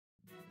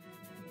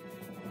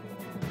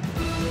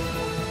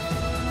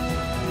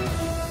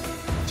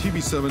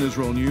TV7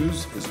 Israel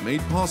News is made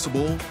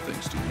possible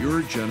thanks to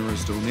your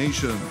generous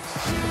donations.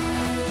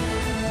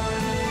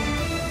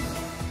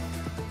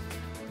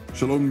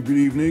 Shalom and good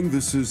evening.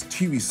 This is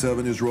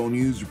TV7 Israel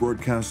News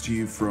broadcast to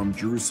you from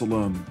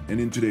Jerusalem. And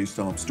in today's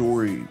top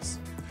stories,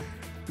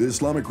 the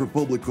Islamic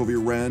Republic of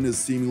Iran is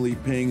seemingly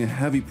paying a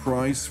heavy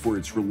price for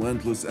its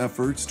relentless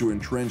efforts to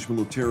entrench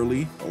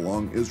militarily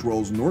along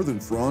Israel's northern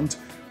front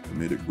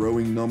amid a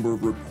growing number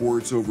of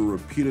reports over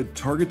repeated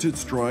targeted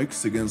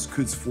strikes against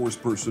Quds Force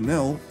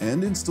personnel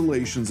and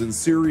installations in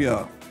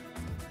Syria.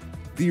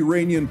 The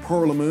Iranian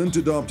Parliament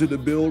adopted a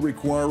bill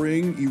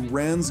requiring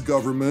Iran's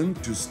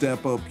government to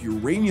step up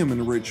uranium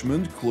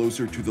enrichment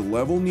closer to the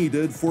level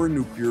needed for a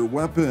nuclear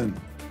weapon.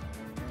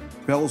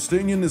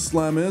 Palestinian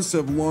Islamists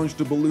have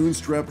launched a balloon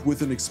strapped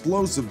with an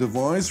explosive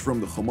device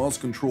from the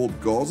Hamas-controlled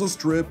Gaza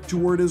Strip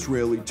toward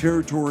Israeli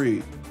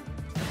territory.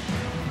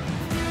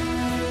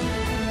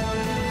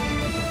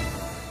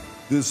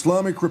 The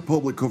Islamic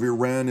Republic of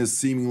Iran is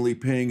seemingly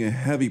paying a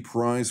heavy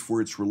price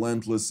for its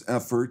relentless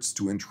efforts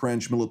to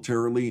entrench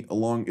militarily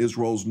along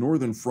Israel's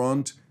northern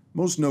front,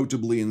 most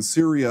notably in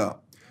Syria.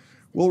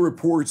 While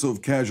reports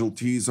of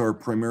casualties are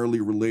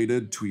primarily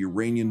related to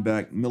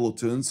Iranian-backed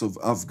militants of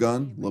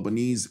Afghan,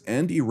 Lebanese,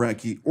 and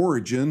Iraqi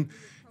origin,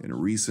 in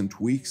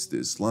recent weeks the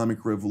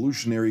Islamic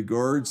Revolutionary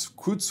Guard's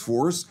Quds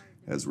Force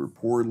has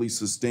reportedly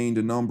sustained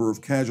a number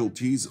of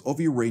casualties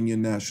of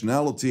Iranian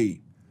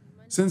nationality.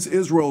 Since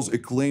Israel's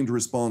acclaimed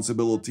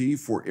responsibility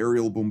for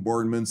aerial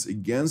bombardments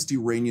against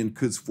Iranian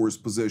Quds Force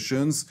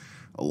positions,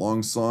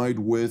 alongside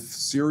with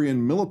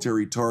Syrian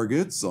military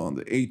targets on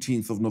the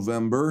 18th of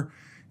November,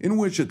 in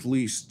which at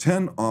least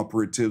 10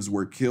 operatives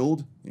were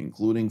killed,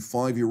 including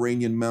 5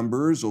 Iranian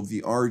members of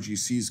the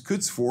IRGC's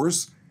Quds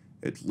Force,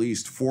 at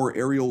least 4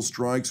 aerial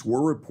strikes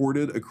were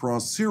reported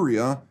across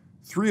Syria,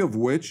 3 of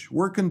which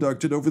were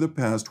conducted over the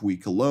past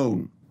week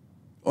alone.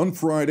 On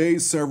Friday,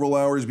 several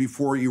hours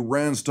before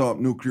Iran's top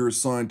nuclear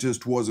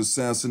scientist was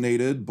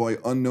assassinated by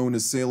unknown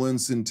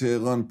assailants in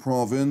Tehran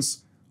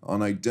province,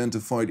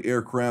 unidentified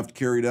aircraft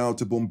carried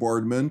out a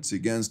bombardment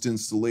against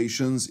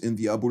installations in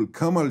the Abu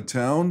al-Kamal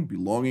town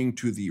belonging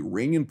to the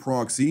Iranian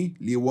proxy,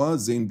 Liwa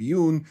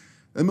Zainbiyun,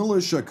 a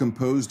militia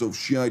composed of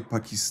Shiite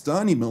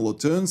Pakistani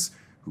militants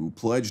who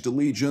pledged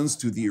allegiance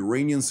to the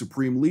Iranian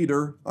Supreme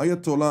Leader,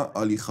 Ayatollah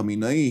Ali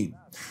Khamenei.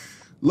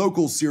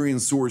 Local Syrian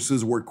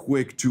sources were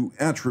quick to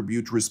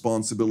attribute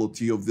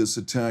responsibility of this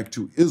attack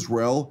to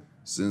Israel,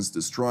 since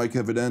the strike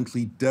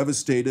evidently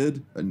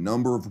devastated a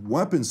number of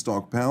weapon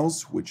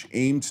stockpiles which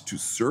aimed to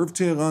serve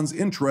Tehran's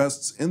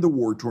interests in the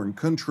war-torn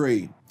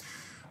country.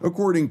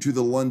 According to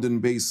the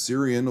London-based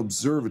Syrian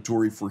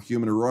Observatory for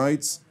Human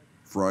Rights,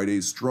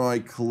 Friday's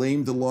strike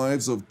claimed the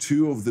lives of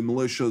 2 of the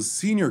militia's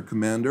senior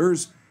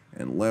commanders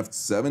and left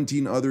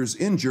 17 others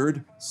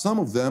injured, some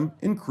of them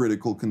in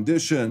critical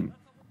condition.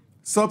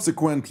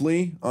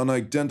 Subsequently,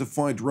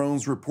 unidentified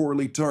drones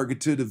reportedly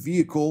targeted a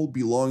vehicle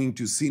belonging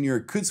to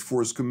senior Quds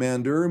Force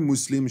commander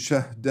Muslim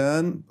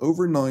Shahdan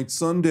overnight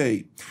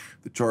Sunday.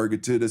 The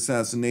targeted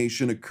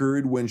assassination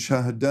occurred when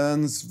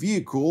Shahdan's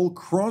vehicle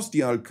crossed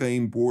the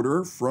Al-Qaim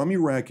border from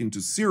Iraq into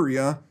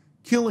Syria,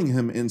 killing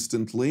him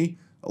instantly,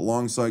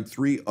 alongside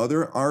 3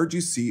 other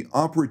IRGC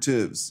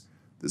operatives.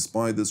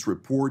 Despite this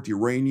report,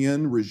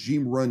 Iranian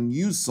regime-run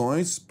news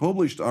sites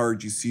published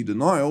IRGC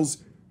denials,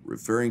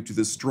 referring to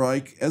the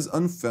strike as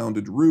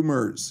unfounded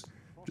rumors.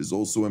 It is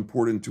also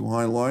important to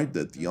highlight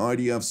that the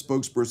IDF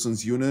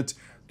spokesperson's unit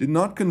did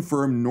not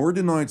confirm nor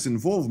deny its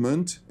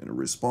involvement in a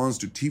response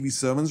to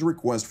TV7's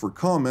request for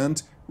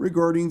comment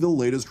regarding the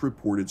latest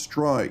reported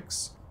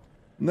strikes.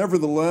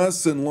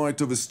 Nevertheless, in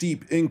light of a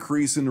steep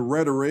increase in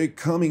rhetoric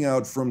coming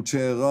out from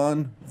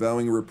Tehran,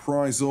 vowing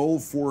reprisal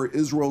for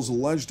Israel's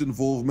alleged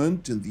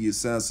involvement in the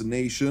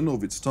assassination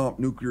of its top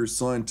nuclear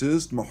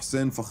scientist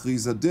Mohsen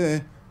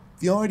Fakhrizadeh,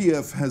 the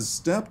IDF has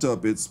stepped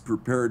up its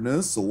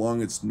preparedness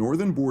along its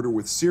northern border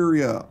with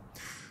Syria.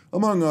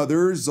 Among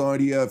others,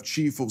 IDF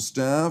Chief of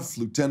Staff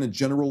Lieutenant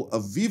General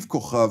Aviv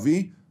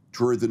Kochavi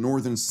toured the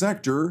northern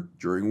sector,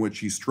 during which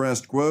he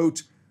stressed,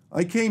 quote,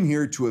 "I came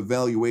here to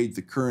evaluate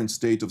the current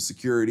state of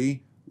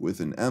security,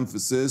 with an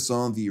emphasis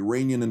on the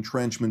Iranian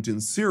entrenchment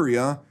in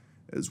Syria,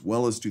 as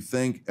well as to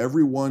thank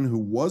everyone who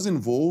was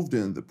involved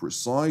in the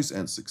precise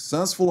and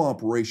successful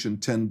operation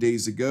 10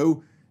 days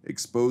ago,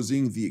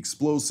 exposing the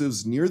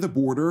explosives near the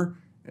border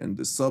and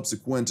the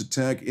subsequent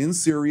attack in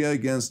Syria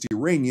against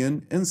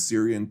Iranian and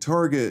Syrian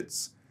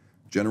targets."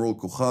 General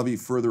Kochavi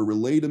further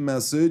relayed a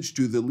message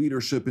to the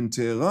leadership in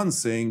Tehran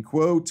saying,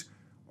 quote,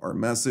 "Our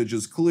message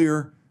is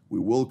clear. We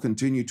will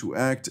continue to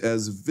act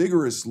as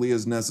vigorously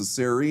as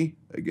necessary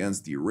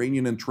against the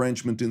Iranian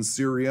entrenchment in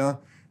Syria,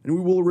 and we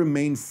will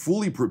remain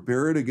fully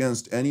prepared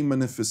against any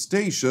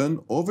manifestation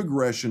of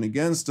aggression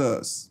against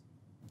us."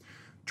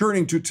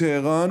 Turning to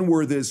Tehran,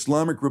 where the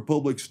Islamic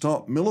Republic's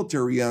top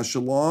military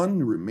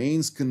echelon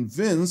remains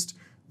convinced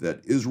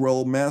that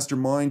Israel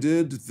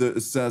masterminded the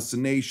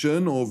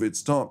assassination of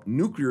its top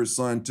nuclear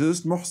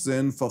scientist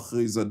Mohsen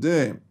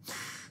Fakhrizadeh.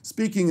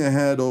 Speaking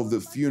ahead of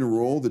the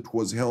funeral that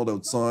was held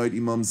outside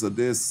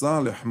Imamzadeh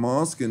Saleh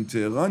Mosque in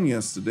Tehran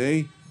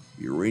yesterday,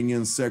 the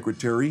Iranian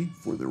Secretary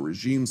for the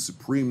regime's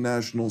Supreme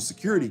National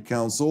Security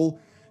Council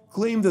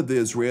claimed that the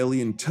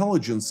Israeli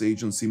intelligence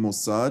agency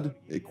Mossad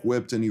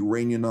equipped an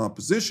Iranian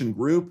opposition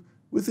group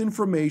with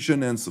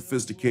information and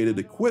sophisticated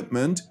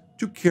equipment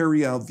to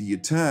carry out the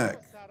attack.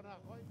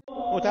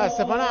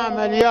 متاسفانه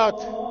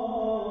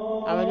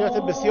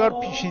عملیات بسیار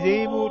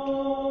پیچیده‌ای بود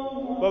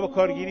با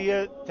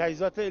کارگیری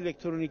تجهیزات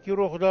الکترونیکی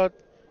رخ داد.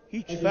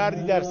 هیچ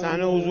فردی در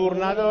صحنه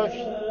حضور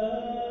نداشت،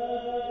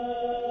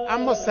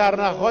 اما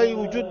سرنخ‌هایی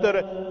وجود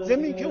داره.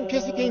 ضمن اینکه اون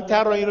کسی که این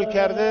طراحی رو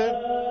کرده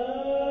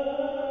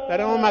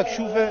برای ما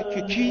مکشوفه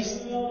که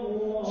کیست،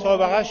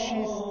 سابقه‌اش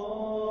چیست.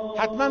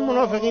 حتما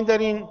منافقین در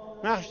این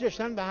نقش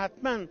داشتن و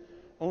حتما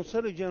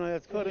عنصر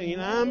جنایتکار این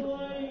امر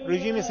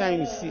رژیم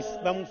صهیونیستی است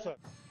و موساد.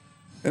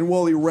 And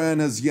while Iran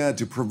has yet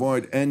to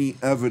provide any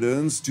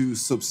evidence to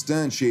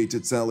substantiate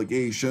its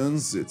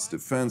allegations, its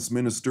defense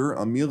minister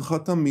Amir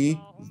Khatami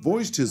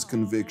voiced his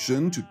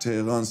conviction to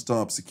Tehran's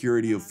top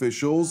security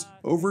officials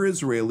over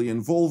Israeli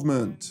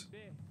involvement.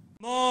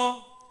 ما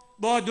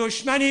با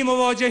دشمنی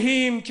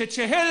مواجهیم که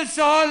 40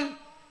 سال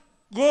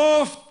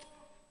گفت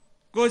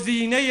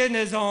گزینه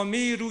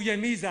نظامی روی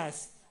میز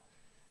است،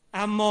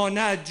 اما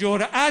نه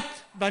جرأت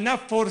و نه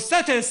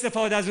فرصت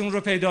استفاده از اون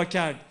رو پیدا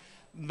کرد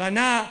و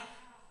نه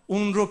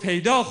اون رو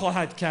پیدا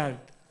خواهد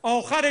کرد.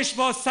 آخرش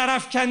با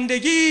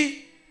سرفکندگی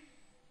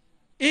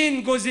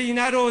این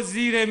گزینه رو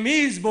زیر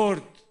میز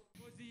برد.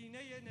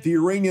 The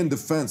Iranian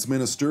defense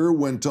minister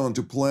went on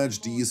to pledge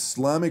the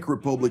Islamic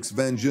Republic's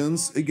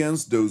vengeance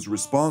against those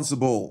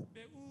responsible.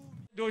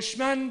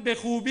 دشمن به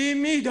خوبی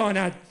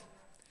می‌داند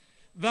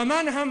و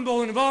من هم به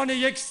عنوان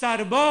یک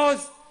سرباز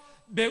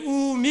به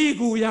او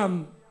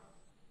میگویم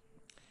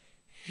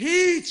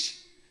هیچ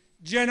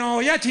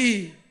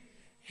جنایتی،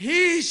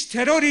 هیچ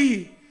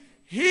تروری،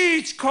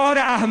 هیچ کار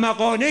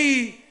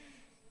احمقانه‌ای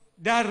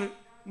در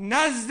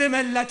نزد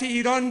ملت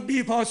ایران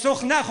بی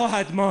پاسخ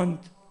نخواهد ماند.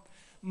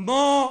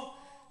 ما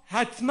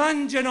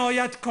حتما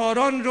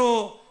جنایتکاران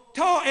رو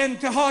تا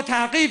انتها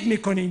تعقیب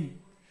میکنیم.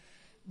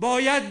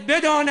 باید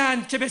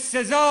بدانند که به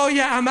سزای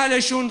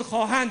عملشون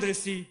خواهند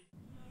رسید.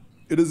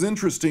 It is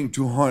interesting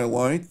to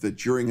highlight that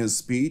during his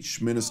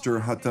speech, Minister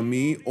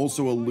Hatami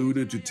also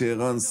alluded to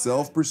Tehran's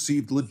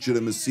self-perceived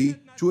legitimacy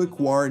to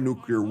acquire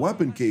nuclear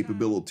weapon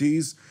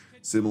capabilities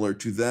similar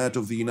to that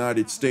of the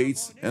United States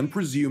and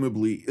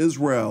presumably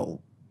Israel.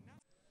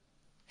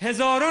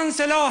 هزاران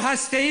سلاح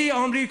هسته‌ای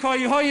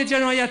آمریکایی‌های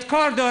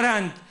جنایتکار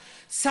دارند.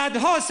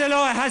 صدها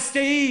سلاح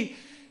هسته‌ای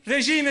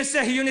رژیم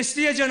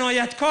صهیونیستی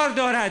جنایتکار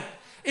دارد.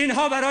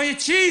 اینها برای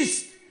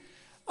چیست؟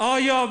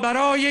 آیا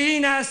برای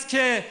این است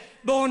که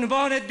به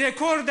عنوان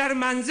دکور در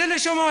منزل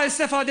شما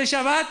استفاده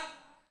شود؟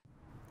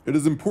 It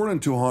is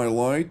important to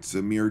highlight,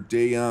 a mere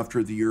day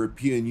after the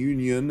European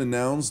Union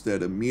announced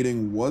that a meeting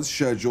was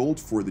scheduled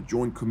for the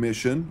Joint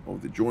Commission of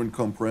the Joint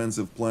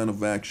Comprehensive Plan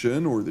of Action,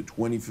 or the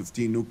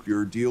 2015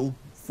 nuclear deal,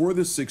 for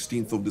the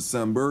 16th of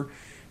December,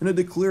 in a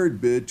declared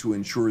bid to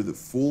ensure the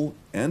full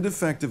and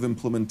effective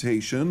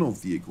implementation of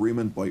the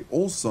agreement by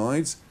all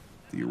sides,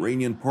 the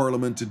Iranian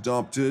Parliament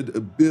adopted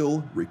a bill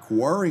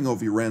requiring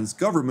of Iran's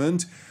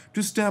government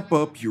to step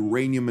up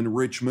uranium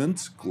enrichment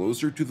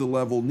closer to the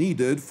level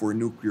needed for a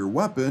nuclear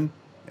weapon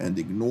and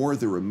ignore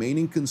the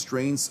remaining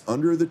constraints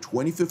under the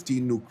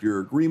 2015 nuclear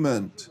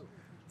agreement.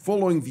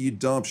 Following the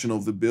adoption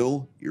of the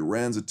bill,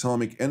 Iran's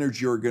Atomic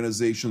Energy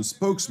Organization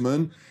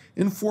spokesman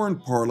informed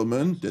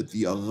Parliament that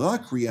the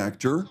Arak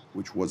reactor,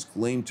 which was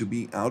claimed to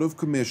be out of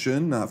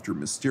commission after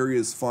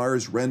mysterious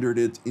fires rendered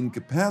it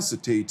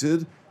incapacitated,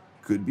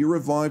 could be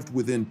revived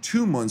within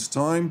 2 months'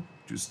 time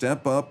to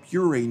step up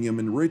uranium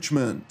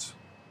enrichment.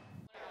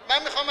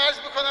 من میخوام عرض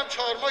بکنم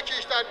 4 ماه که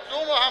در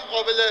 2 ماه هم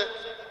قابل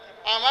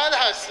عمل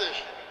هستش.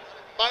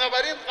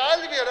 بنابراین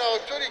قلب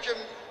راکتوری که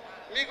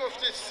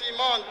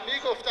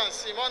میگفتن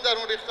سیمان در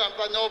اون ریختن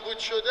و نابود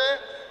شده،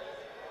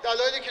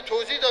 دلایلی که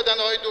توضیح دادن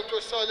آقای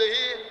دکتر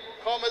صالحی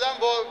کاملا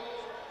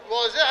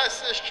واضح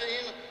هستش که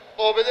این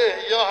قابل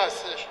احیا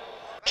هستش.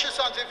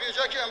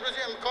 سانتریفیوژها که امروز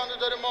امکان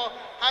داره ما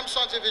هم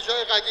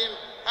سانتریفیوژهای قدیم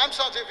هم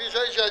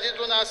سانتریفیوژهای جدید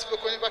رو نصب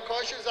بکنیم و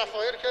کاهش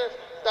ذخایر که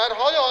در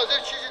حال حاضر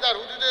چیزی در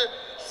حدود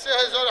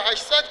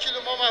 3800 کیلو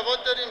ما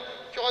مواد داریم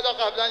که حالا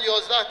قبلا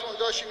 11 تن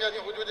داشتیم، یعنی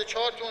حدود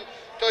 4 تن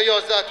تا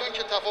 11 تن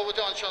که تفاوت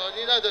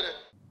آنچنانی نداره.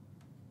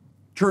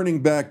 Turning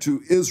back to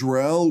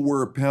Israel,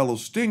 where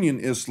Palestinian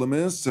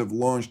Islamists have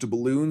launched a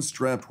balloon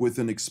strapped with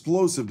an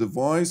explosive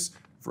device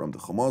from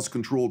the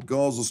Hamas-controlled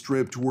Gaza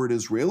Strip toward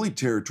Israeli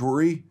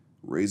territory,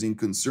 raising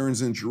concerns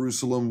in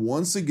Jerusalem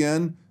once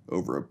again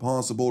over a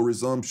possible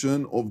resumption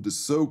of the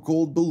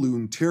so-called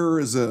balloon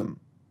terrorism.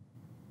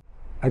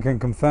 I can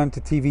confirm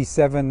to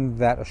TV7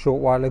 that a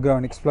short while ago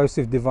an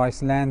explosive device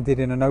landed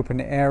in an open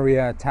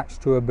area attached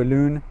to a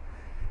balloon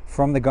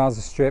from the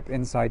Gaza Strip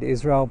inside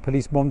Israel.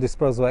 Police bomb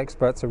disposal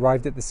experts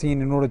arrived at the scene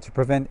in order to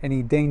prevent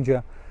any danger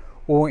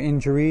or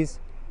injuries,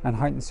 and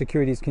heightened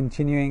security is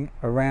continuing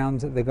around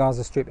the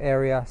Gaza Strip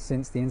area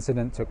since the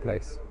incident took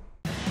place.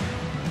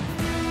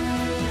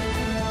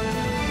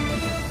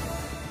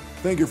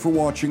 Thank you for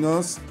watching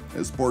us.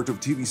 As part of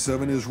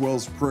TV7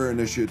 Israel's prayer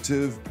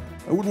initiative,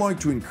 I would like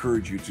to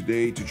encourage you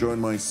today to join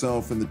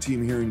myself and the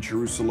team here in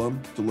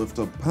Jerusalem to lift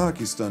up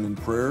Pakistan in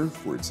prayer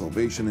for its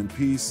salvation and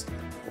peace,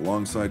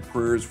 alongside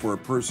prayers for our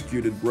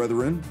persecuted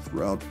brethren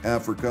throughout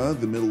Africa,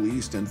 the Middle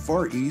East, and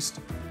Far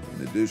East,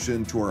 in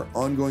addition to our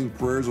ongoing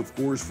prayers, of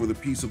course, for the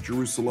peace of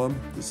Jerusalem,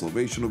 the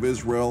salvation of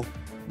Israel,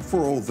 and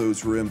for all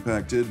those who are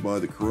impacted by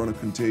the corona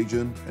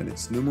contagion and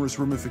its numerous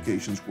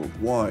ramifications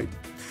worldwide.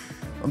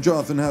 I'm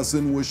Jonathan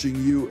Hassan, wishing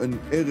you an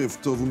Erev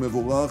Tov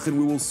U'Mevorach, and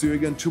we will see you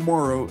again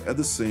tomorrow at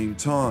the same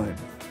time.